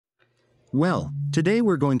Well, today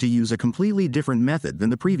we're going to use a completely different method than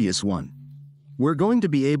the previous one. We're going to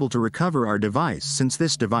be able to recover our device since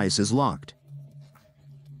this device is locked.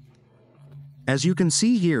 As you can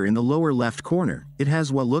see here in the lower left corner, it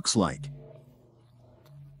has what looks like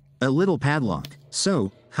a little padlock.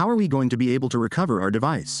 So, how are we going to be able to recover our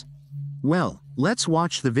device? Well, let's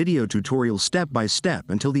watch the video tutorial step by step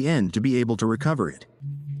until the end to be able to recover it.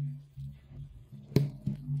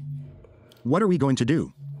 What are we going to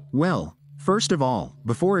do? Well, first of all,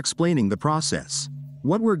 before explaining the process,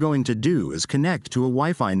 what we're going to do is connect to a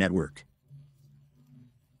Wi-Fi network.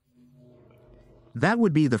 That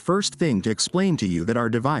would be the first thing to explain to you that our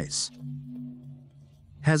device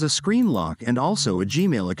has a screen lock and also a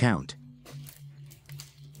Gmail account.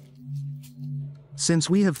 Since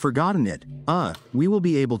we have forgotten it, we will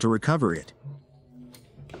be able to recover it.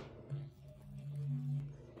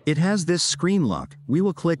 It has this screen lock. We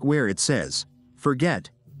will click where it says, forget.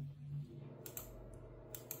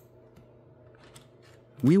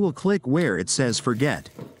 We will click where it says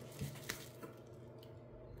forget.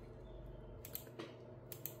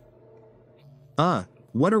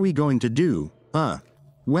 What are we going to do?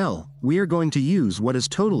 Well, we are going to use what is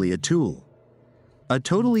totally a tool. A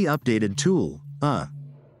totally updated tool,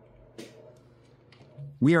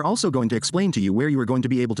 We are also going to explain to you where you are going to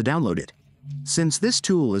be able to download it. Since this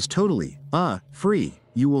tool is totally, free,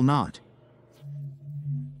 you will not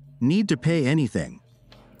need to pay anything.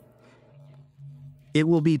 It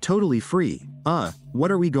will be totally free.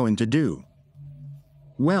 What are we going to do?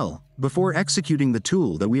 Well, before executing the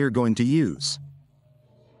tool that we are going to use,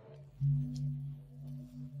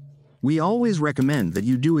 we always recommend that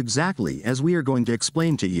you do exactly as we are going to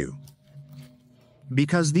explain to you.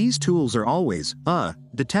 Because these tools are always,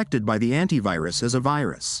 detected by the antivirus as a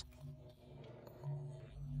virus.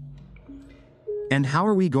 And how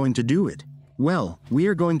are we going to do it? Well, we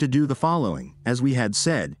are going to do the following, as we had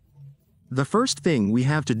said. The first thing we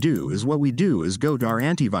have to do is go to our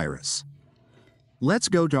antivirus. Let's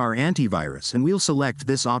go to our antivirus and we'll select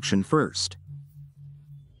this option first.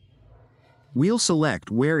 We'll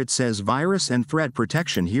select where it says virus and threat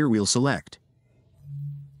protection. Here we'll select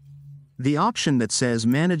the option that says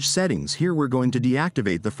manage settings. Here we're going to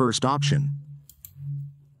deactivate the first option.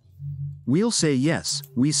 We'll say yes,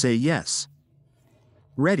 we say yes.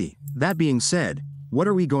 Ready. That being said, what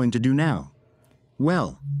are we going to do now?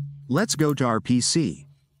 Well, let's go to our PC.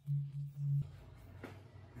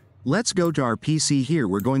 Let's go to our PC. Here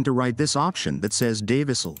we're going to write this option that says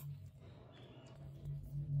Davisel.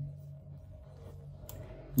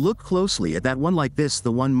 Look closely at that one like this,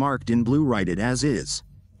 the one marked in blue, write it as is.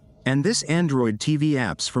 And this Android TV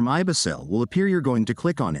apps from a16 will appear. You're going to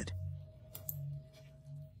click on it.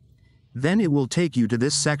 Then it will take you to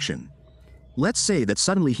this section. Let's say that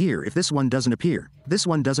suddenly here, if this one doesn't appear,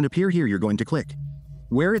 here, you're going to click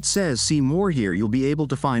where it says see more. Here you'll be able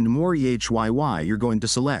to find more EHYY. You're going to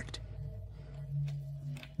select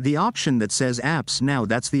the option that says apps. Now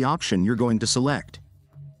that's the option you're going to select.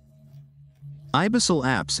 a16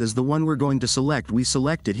 apps is the one we're going to select. We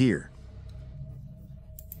select it here.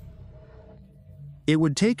 It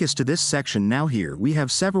would take us to this section. Now here we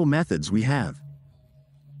have several methods. We have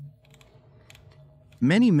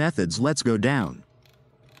many methods. Let's go down.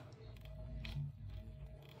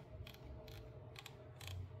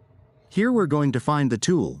 Here we're going to find the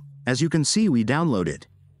tool. As you can see, we download it.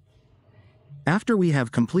 After we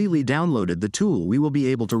have completely downloaded the tool, we will be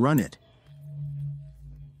able to run it.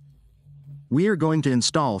 We are going to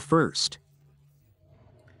install first.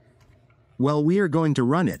 Well, we are going to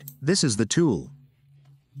run it. This is the tool.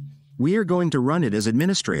 We are going to run it as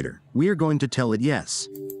administrator. We are going to tell it yes.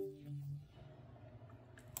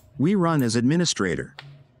 We run as administrator.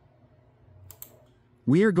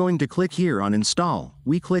 We are going to click here on install.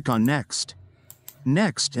 We click on next.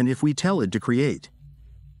 Next, and if we tell it to create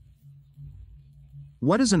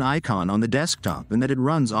what is an icon on the desktop and that it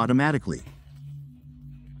runs automatically.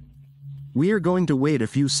 We are going to wait a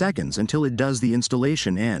few seconds until it does the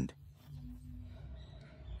installation and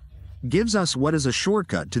gives us what is a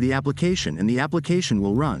shortcut to the application, and the application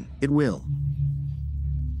will run. It will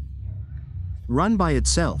run by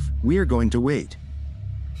itself. We are going to wait.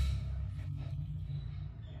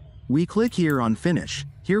 We click here on finish.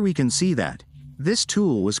 Here we can see that this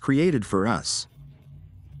tool was created for us.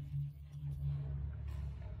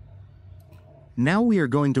 Now we are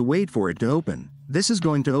going to wait for it to open. This is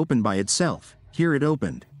going to open by itself. Here it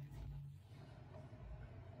opened.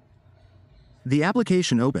 The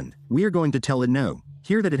application opened. We are going to tell it no.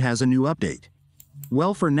 Here that it has a new update.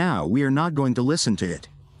 Well, for now we are not going to listen to it.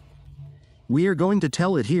 We are going to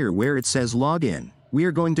tell it here where it says login. We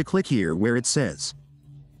are going to click here where it says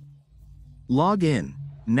Log in.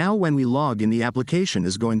 Now when we log in, the application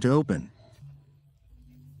is going to open.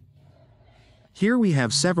 Here we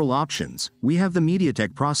have several options. We have the MediaTek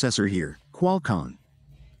processor here, Qualcomm.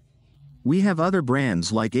 We have other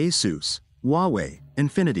brands like Asus, Huawei,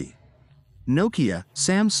 Infinity, Nokia,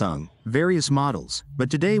 Samsung, various models, but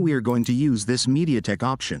today we are going to use this MediaTek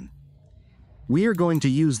option. We are going to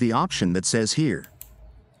use the option that says here,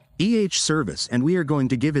 service, and we are going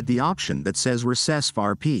to give it the option that says recess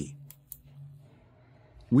RP.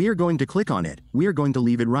 We are going to click on it, we are going to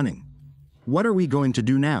leave it running. What are we going to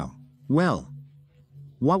do now? Well,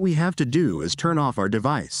 what we have to do is turn off our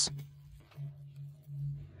device.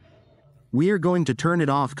 We are going to turn it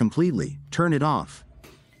off completely, turn it off.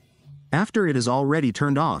 After it is already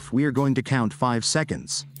turned off, we are going to count 5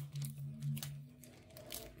 seconds.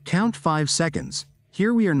 Count 5 seconds.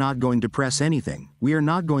 Here we are not going to press anything, we are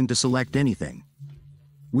not going to select anything.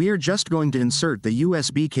 We are just going to insert the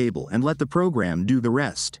USB cable and let the program do the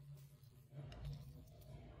rest.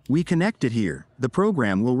 We connect it here, the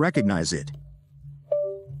program will recognize it.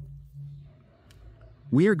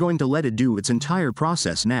 We are going to let it do its entire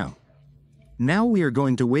process now. Now we are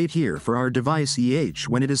going to wait here for our device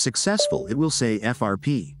when it is successful it will say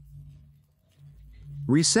FRP.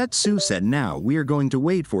 Reset SUSET. Now we are going to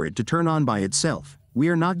wait for it to turn on by itself. We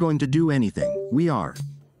are not going to do anything, we are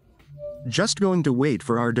just going to wait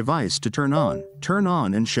for our device to turn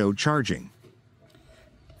on and show charging.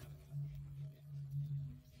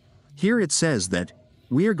 Here it says that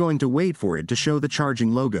we are going to wait for it to show the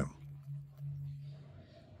charging logo.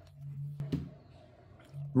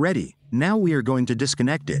 Ready. Now we are going to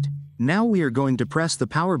disconnect it. Now we are going to press the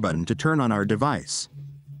power button to turn on our device.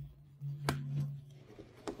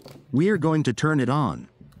 We are going to turn it on.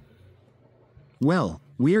 Well,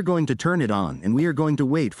 we are going to turn it on and we are going to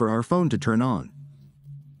wait for our phone to turn on.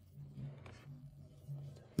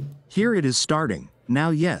 Here it is starting.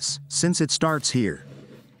 Now yes, since it starts here.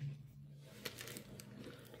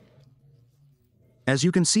 As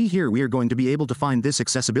you can see here, we are going to be able to find this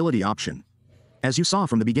accessibility option. As you saw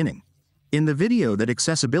from the beginning in the video, that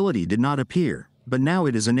accessibility did not appear, but now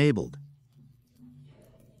it is enabled.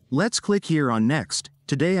 Let's click here on next.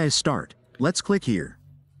 Today I start. Let's click here.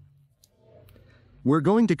 We're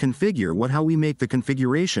going to configure how we make the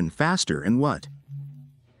configuration faster and what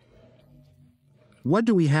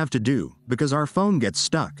do we have to do, because our phone gets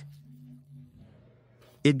stuck.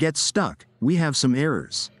 It gets stuck, we have some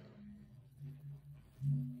errors.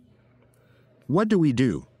 What do we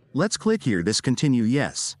do? Let's click here this continue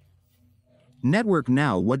yes. Network.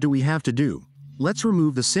 Now what do we have to do? Let's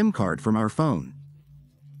remove the SIM card from our phone.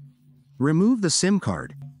 Remove the SIM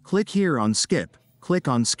card. Click here on skip. Click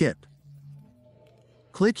on skip.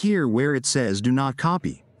 Click here where it says do not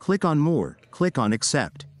copy. Click on more. Click on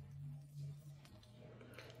accept.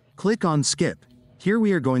 Click on skip. Here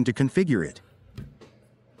we are going to configure it.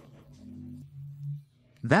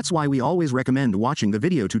 That's why we always recommend watching the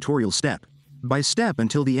video tutorial step by step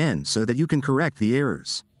until the end so that you can correct the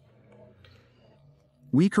errors.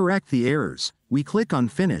 We correct the errors. We click on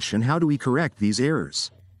finish. And how do we correct these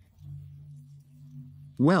errors?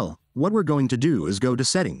 Well, what we're going to do is go to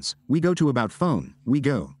settings. We go to about phone. We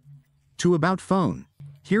go to about phone.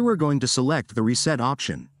 Here we're going to select the reset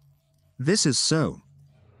option. This is so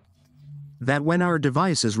that when our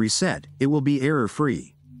device is reset, it will be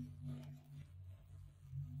error-free.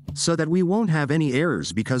 So that we won't have any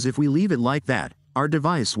errors, because if we leave it like that, our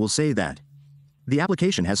device will say that the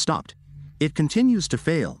application has stopped. It continues to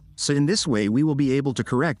fail, so in this way we will be able to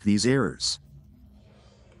correct these errors.